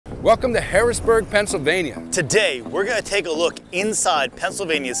Welcome to Harrisburg, Pennsylvania. Today, we're going to take a look inside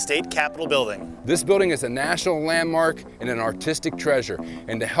Pennsylvania's state capitol building. This building is a national landmark and an artistic treasure.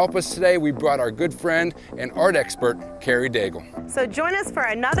 And to help us today, we brought our good friend and art expert, Carrie Daigle. So join us for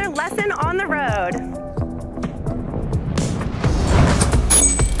another lesson on the road.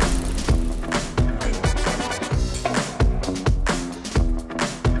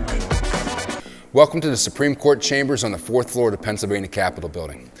 Welcome to the Supreme Court chambers on the 4th floor of the Pennsylvania Capitol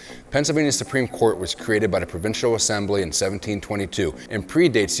building. Pennsylvania's Supreme Court was created by the Provincial Assembly in 1722 and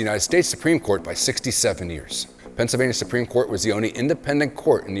predates the United States Supreme Court by 67 years. Pennsylvania Supreme Court was the only independent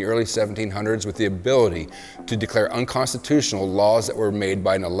court in the early 1700s with the ability to declare unconstitutional laws that were made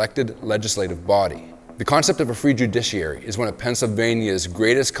by an elected legislative body. The concept of a free judiciary is one of Pennsylvania's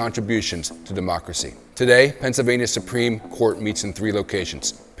greatest contributions to democracy. Today, Pennsylvania's Supreme Court meets in 3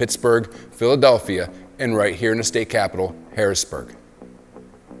 locations: Pittsburgh, Philadelphia, and right here in the state capitol, Harrisburg.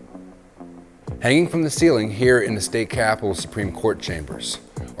 Hanging from the ceiling here in the state capitol Supreme Court chambers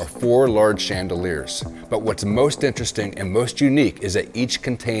are 4 large chandeliers. But what's most interesting and most unique is that each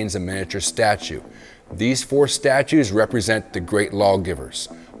contains a miniature statue. These 4 statues represent the great lawgivers: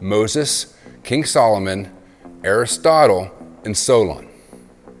 Moses, King Solomon, Aristotle, and Solon.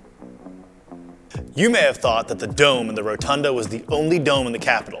 You may have thought that the dome in the rotunda was the only dome in the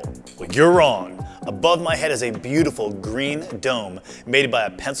Capitol. Well, you're wrong. Above my head is a beautiful green dome made by a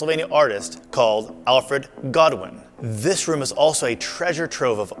Pennsylvania artist called Alfred Godwin. This room is also a treasure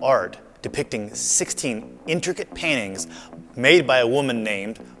trove of art depicting 16 intricate paintings made by a woman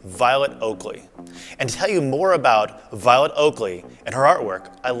named Violet Oakley. And to tell you more about Violet Oakley and her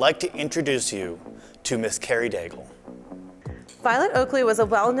artwork, I'd like to introduce you to Miss Carrie Daigle. Violet Oakley was a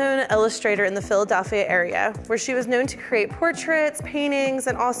well-known illustrator in the Philadelphia area, where she was known to create portraits, paintings,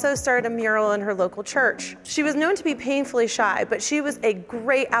 and also started a mural in her local church. She was known to be painfully shy, but she was a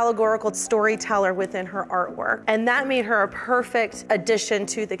great allegorical storyteller within her artwork, and that made her a perfect addition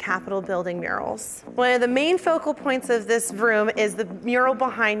to the Capitol building murals. One of the main focal points of this room is the mural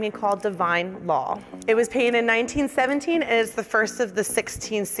behind me called Divine Law. It was painted in 1917 and is the first of the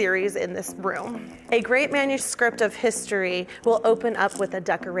 16 series in this room. A great manuscript of history will open up with a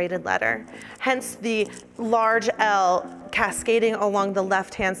decorated letter, hence the large L cascading along the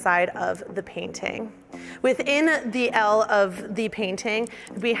left-hand side of the painting. Within the L of the painting,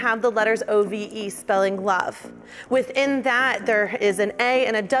 we have the letters OVE spelling love. Within that, there is an A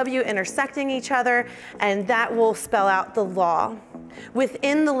and a W intersecting each other, and that will spell out the law.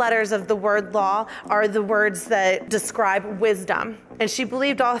 Within the letters of the word law are the words that describe wisdom, and she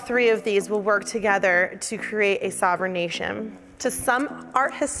believed all 3 of these will work together to create a sovereign nation. To some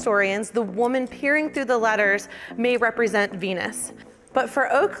art historians, the woman peering through the letters may represent Venus. But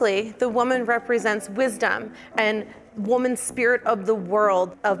for Oakley, the woman represents wisdom and woman's spirit of the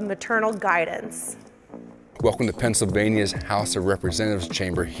world of maternal guidance. Welcome to Pennsylvania's House of Representatives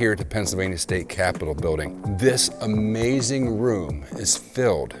chamber here at the Pennsylvania State Capitol building. This amazing room is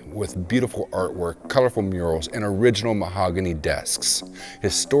filled with beautiful artwork, colorful murals, and original mahogany desks.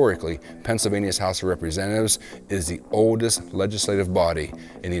 Historically, Pennsylvania's House of Representatives is the oldest legislative body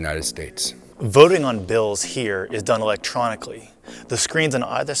in the United States. Voting on bills here is done electronically. The screens on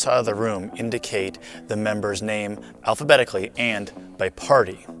either side of the room indicate the member's name alphabetically and by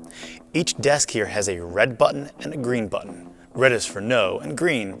party. Each desk here has a red button and a green button. Red is for no and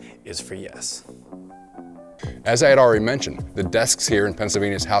green is for yes. As I had already mentioned, the desks here in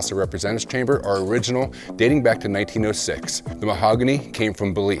Pennsylvania's House of Representatives chamber are original, dating back to 1906. The mahogany came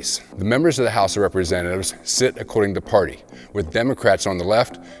from Belize. The members of the House of Representatives sit according to party, with Democrats on the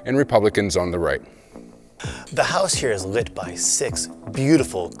left and Republicans on the right. The house here is lit by 6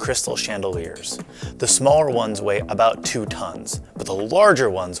 beautiful crystal chandeliers. The smaller ones weigh about 2 tons, but the larger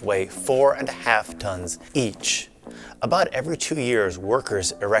ones weigh 4.5 tons each. About every 2 years,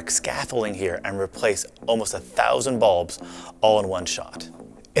 workers erect scaffolding here and replace almost 1,000 bulbs all in one shot.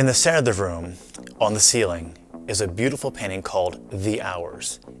 In the center of the room, on the ceiling, is a beautiful painting called The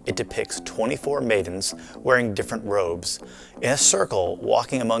Hours. It depicts 24 maidens wearing different robes in a circle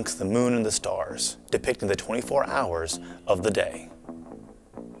walking amongst the moon and the stars, depicting the 24 hours of the day.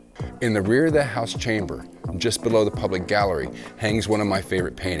 In the rear of the House chamber, just below the public gallery, hangs one of my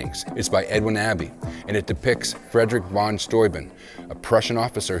favorite paintings. It's by Edwin Abbey, and it depicts Frederick von Steuben, a Prussian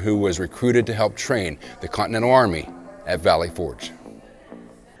officer who was recruited to help train the Continental Army at Valley Forge.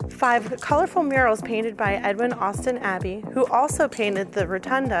 5 colorful murals painted by Edwin Austin Abbey, who also painted the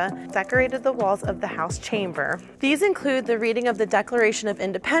rotunda, decorated the walls of the House chamber. These include the reading of the Declaration of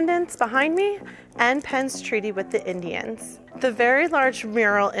Independence behind me and Penn's treaty with the Indians. The very large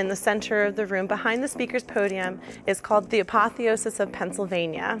mural in the center of the room behind the speaker's podium is called The Apotheosis of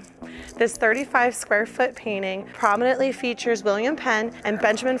Pennsylvania. This 35 square foot painting prominently features William Penn and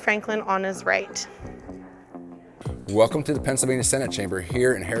Benjamin Franklin on his right. Welcome to the Pennsylvania Senate Chamber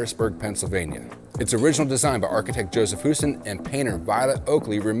here in Harrisburg, Pennsylvania. Its original design by architect Joseph Hudson and painter Violet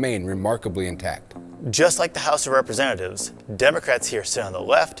Oakley remain remarkably intact. Just like the House of Representatives, Democrats here sit on the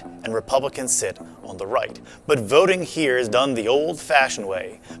left and Republicans sit on the right. But voting here is done the old-fashioned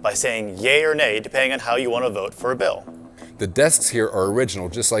way, by saying yay or nay depending on how you want to vote for a bill. The desks here are original,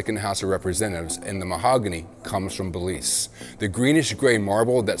 just like in the House of Representatives, and the mahogany comes from Belize. The greenish-gray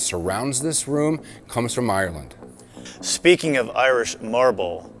marble that surrounds this room comes from Ireland. Speaking of Irish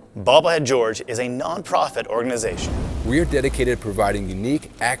marble, Bobblehead George is a non-profit organization. We are dedicated to providing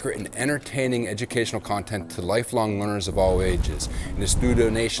unique, accurate, and entertaining educational content to lifelong learners of all ages. And it's through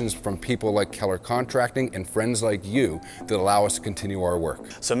donations from people like Keller Contracting and friends like you that allow us to continue our work.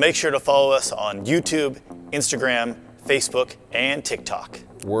 So make sure to follow us on YouTube, Instagram, Facebook, and TikTok.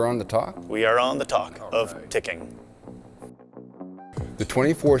 We're on the talk? We are on the talk of ticking. The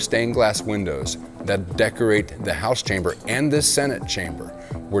 24 stained glass windows that decorate the House chamber and this Senate chamber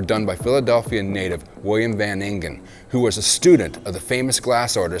were done by Philadelphia native William Van Ingen, who was a student of the famous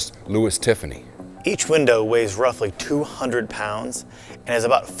glass artist Louis Tiffany. Each window weighs roughly 200 pounds and is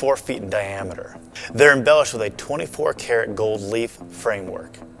about 4 feet in diameter. They're embellished with a 24-karat gold leaf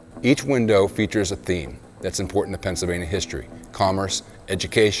framework. Each window features a theme that's important to Pennsylvania history, commerce,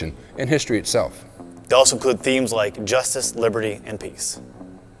 education, and history itself. They also include themes like justice, liberty, and peace.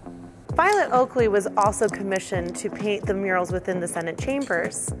 Violet Oakley was also commissioned to paint the murals within the Senate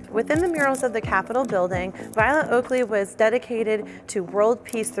chambers. Within the murals of the Capitol building, Violet Oakley was dedicated to world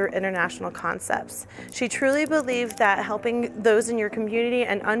peace through international concepts. She truly believed that helping those in your community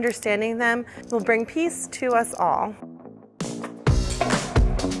and understanding them will bring peace to us all.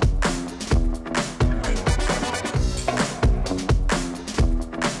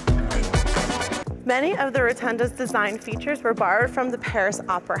 Many of the rotunda's design features were borrowed from the Paris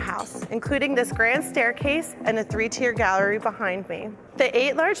Opera House, including this grand staircase and a 3-tier gallery behind me. The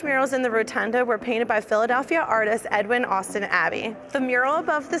 8 large murals in the rotunda were painted by Philadelphia artist Edwin Austin Abbey. The mural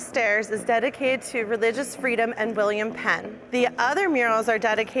above the stairs is dedicated to religious freedom and William Penn. The other murals are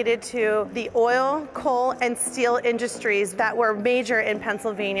dedicated to the oil, coal, and steel industries that were major in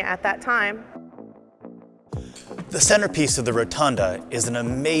Pennsylvania at that time. The centerpiece of the rotunda is an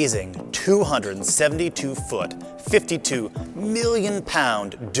amazing 272-foot,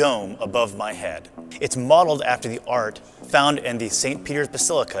 52-million-pound dome above my head. It's modeled after the art found in the St. Peter's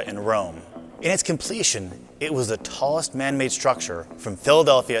Basilica in Rome. In its completion, it was the tallest man-made structure from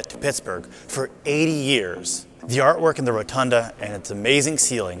Philadelphia to Pittsburgh for 80 years. The artwork in the rotunda and its amazing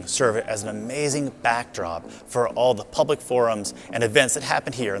ceiling serve as an amazing backdrop for all the public forums and events that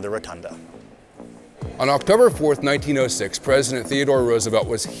happen here in the rotunda. On October 4th, 1906, President Theodore Roosevelt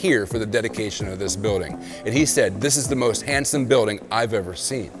was here for the dedication of this building, and he said, "This is the most handsome building I've ever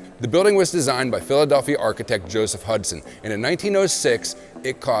seen." The building was designed by Philadelphia architect Joseph Hudson, and in 1906,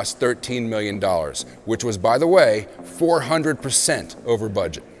 it cost $13 million, which was, by the way, 400% over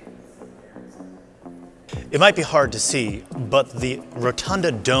budget. It might be hard to see, but the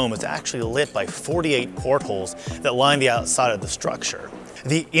rotunda dome is actually lit by 48 portholes that line the outside of the structure.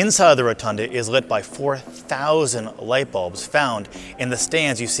 The inside of the rotunda is lit by 4,000 light bulbs found in the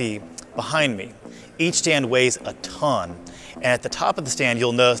stands you see behind me. Each stand weighs a ton, and at the top of the stand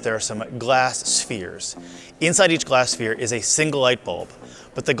you'll notice there are some glass spheres. Inside each glass sphere is a single light bulb,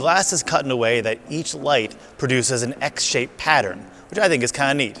 but the glass is cut in a way that each light produces an X-shaped pattern, which I think is kind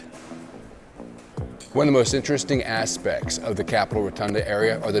of neat. One of the most interesting aspects of the Capitol Rotunda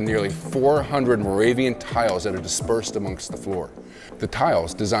area are the nearly 400 Moravian tiles that are dispersed amongst the floor. The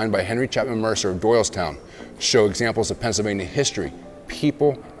tiles, designed by Henry Chapman Mercer of Doylestown, show examples of Pennsylvania history,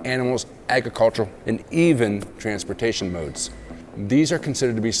 people, animals, agricultural, and even transportation modes. These are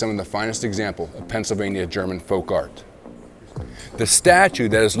considered to be some of the finest examples of Pennsylvania German folk art. The statue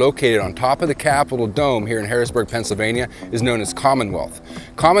that is located on top of the Capitol Dome here in Harrisburg, Pennsylvania is known as Commonwealth.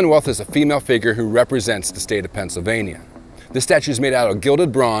 Commonwealth is a female figure who represents the state of Pennsylvania. This statue is made out of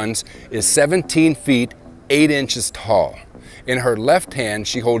gilded bronze, is 17 feet, 8 inches tall. In her left hand,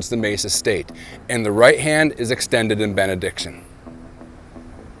 she holds the mace of state, and the right hand is extended in benediction.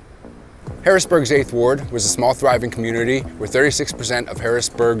 Harrisburg's 8th Ward was a small thriving community where 36% of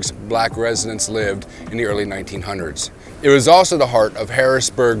Harrisburg's black residents lived in the early 1900s. It was also the heart of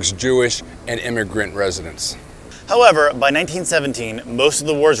Harrisburg's Jewish and immigrant residents. However, by 1917, most of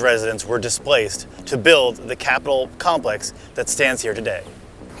the ward's residents were displaced to build the Capitol complex that stands here today.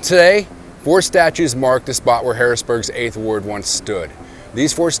 Today, 4 statues mark the spot where Harrisburg's 8th Ward once stood.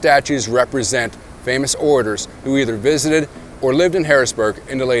 These 4 statues represent famous orators who either visited or lived in Harrisburg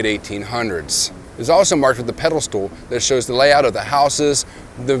in the late 1800s. It is also marked with a pedestal that shows the layout of the houses,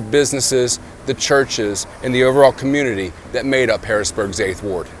 the businesses, the churches, and the overall community that made up Harrisburg's 8th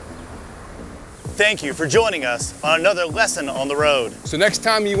Ward. Thank you for joining us on another lesson on the road. So next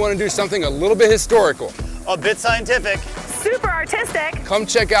time you want to do something a little bit historical, A bit scientific, Super artistic. come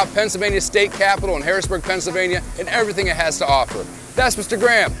check out Pennsylvania State Capitol in Harrisburg, Pennsylvania, and everything it has to offer. That's Mr.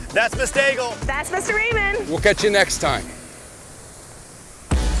 Graham. that's Miss Daigle. That's Mr. Raymond. We'll catch you next time.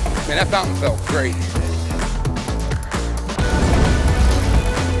 Man, that fountain felt great.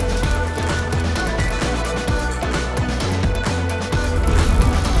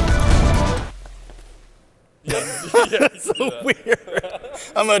 That's so weird.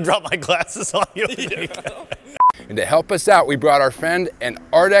 I'm gonna drop my glasses on you. And to help us out, we brought our friend and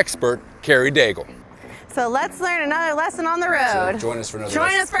art expert, Carrie Daigle. So let's learn another lesson on the road. So join us for another Join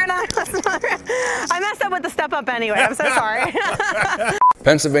lesson. us for another lesson on the road. I messed up with the step up anyway. I'm so sorry.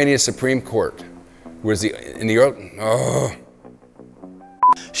 Pennsylvania Supreme Court was in the early,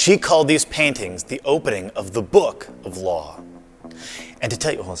 She called these paintings the opening of the book of law. And to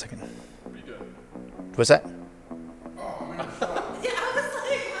tell you, hold on a second. What's that?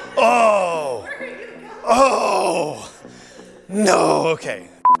 Oh, no, okay.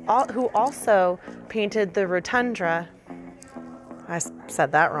 Who also painted the Rotunda. I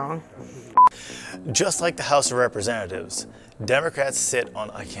said that wrong. Just like the House of Representatives, Democrats sit on,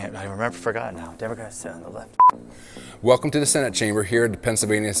 forgot now. Democrats sit on the left. Welcome to the Senate chamber here at the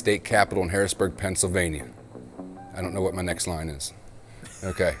Pennsylvania State Capitol in Harrisburg, Pennsylvania. I don't know what my next line is.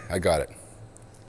 Okay, I got it.